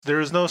There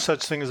is no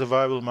such thing as a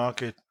viable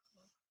market.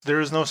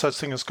 There is no such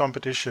thing as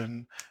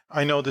competition.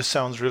 I know this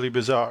sounds really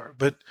bizarre,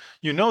 but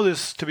you know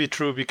this to be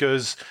true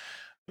because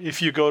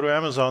if you go to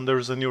Amazon,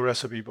 there's a new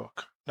recipe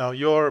book. Now,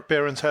 your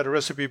parents had a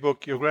recipe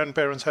book, your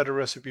grandparents had a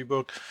recipe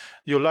book,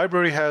 your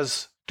library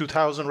has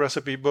 2,000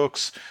 recipe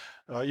books.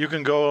 You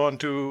can go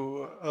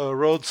onto a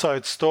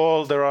roadside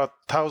stall, there are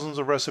thousands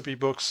of recipe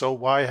books, so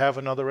why have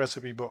another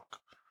recipe book?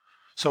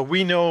 So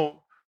we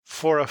know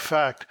for a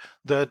fact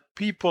that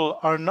people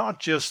are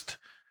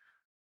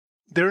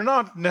they're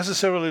not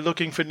necessarily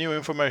looking for new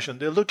information.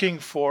 They're looking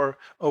for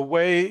a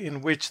way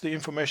in which the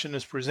information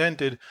is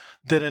presented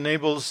that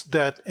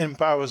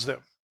empowers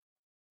them.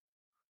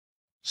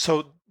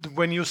 So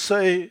when you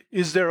say,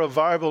 is there a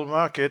viable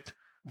market,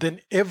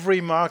 then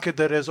every market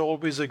that has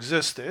always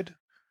existed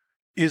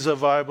is a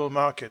viable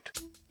market.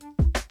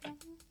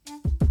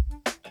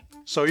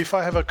 So if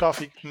I have a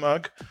coffee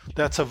mug,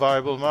 that's a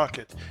viable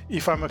market.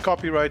 If I'm a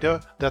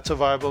copywriter, that's a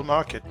viable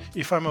market.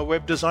 If I'm a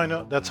web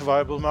designer, that's a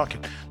viable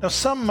market. Now,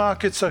 some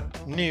markets are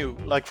new.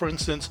 Like, for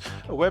instance,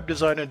 a web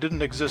designer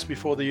didn't exist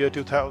before the year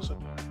 2000.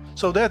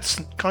 So that's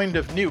kind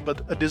of new,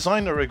 but a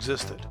designer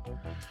existed.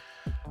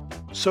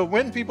 So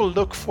when people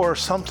look for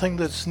something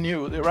that's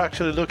new, they're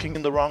actually looking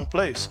in the wrong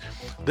place.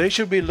 They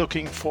should be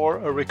looking for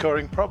a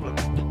recurring problem.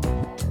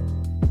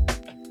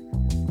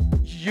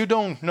 You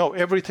don't know,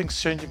 everything's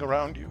changing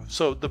around you.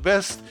 So the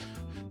best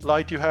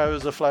light you have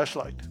is a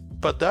flashlight.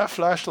 But that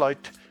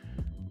flashlight,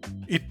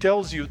 it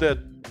tells you that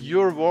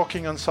you're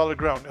walking on solid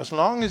ground. As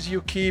long as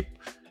you keep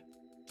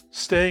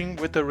staying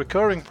with the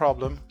recurring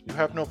problem, you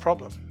have no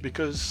problem.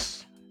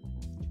 Because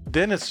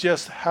then it's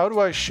just, how do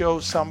I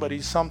show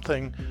somebody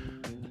something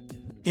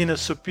in a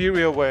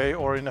superior way,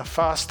 or in a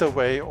faster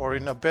way, or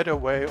in a better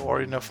way,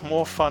 or in a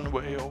more fun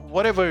way, or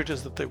whatever it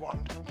is that they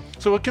want.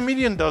 So a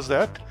comedian does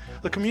that.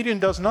 The comedian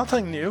does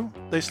nothing new.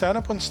 They stand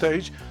up on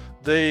stage,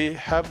 they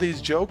have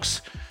these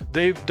jokes.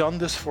 They've done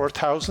this for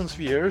thousands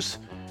of years.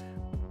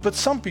 But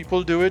some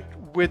people do it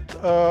with,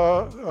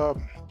 I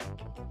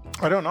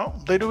don't know,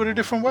 they do it a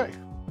different way.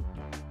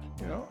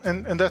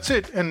 And that's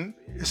it. And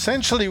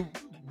essentially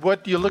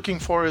what you're looking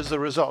for is the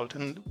result.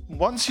 And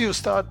once you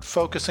start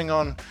focusing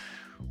on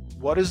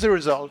what is the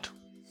result,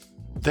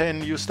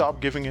 then you stop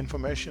giving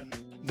information.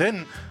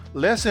 Then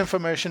less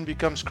information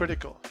becomes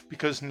critical,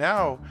 because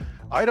now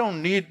I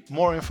don't need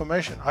more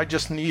information. I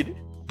just need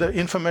the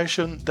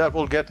information that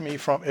will get me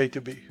from A to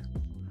B.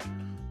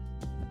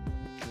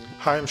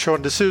 Hi, I'm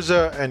Sean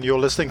D'Souza, and you're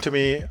listening to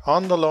me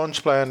on the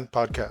Launch Plan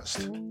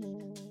podcast.